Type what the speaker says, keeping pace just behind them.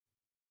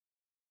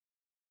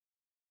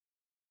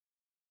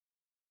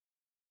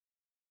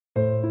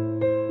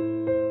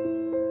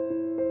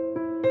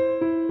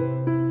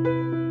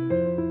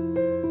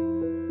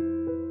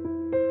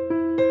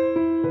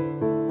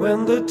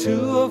When the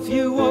two of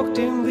you walked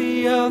in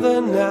the other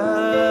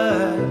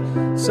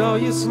night, saw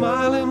you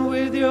smiling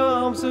with your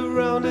arms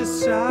around his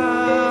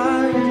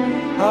side.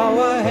 How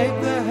I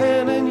hate the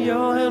hand in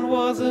your hand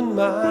wasn't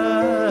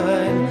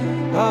mine.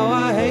 How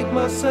I hate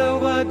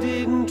myself, I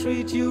didn't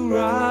treat you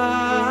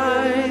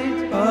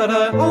right. But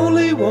I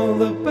only want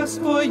the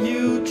best for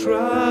you,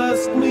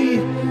 trust me.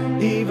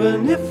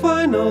 Even if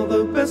I know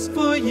the best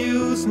for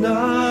you's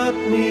not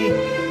me.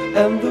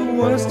 And the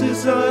worst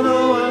is I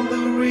know I'm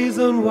the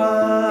reason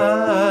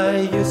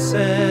why you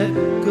said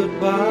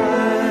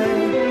goodbye.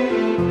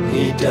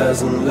 He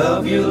doesn't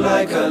love you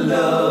like I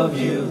love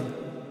you.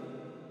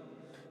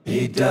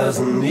 He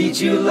doesn't need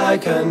you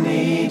like I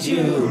need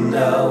you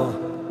now.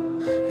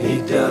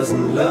 He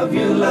doesn't love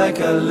you like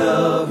I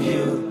love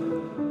you.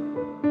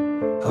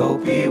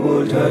 Hope he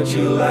won't hurt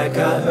you like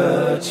I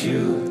hurt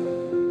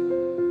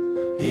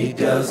you. He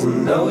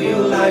doesn't know you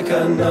like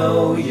I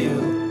know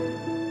you.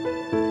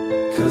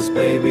 'Cause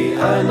baby,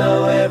 I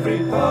know every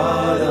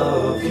part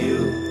of you.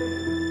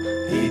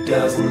 He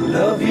doesn't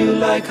love you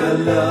like I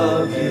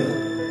love you.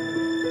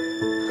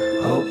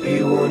 Hope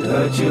he won't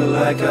hurt you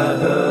like I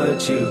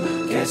hurt you.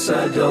 Guess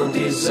I don't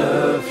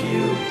deserve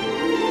you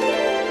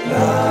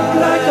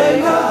like I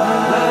love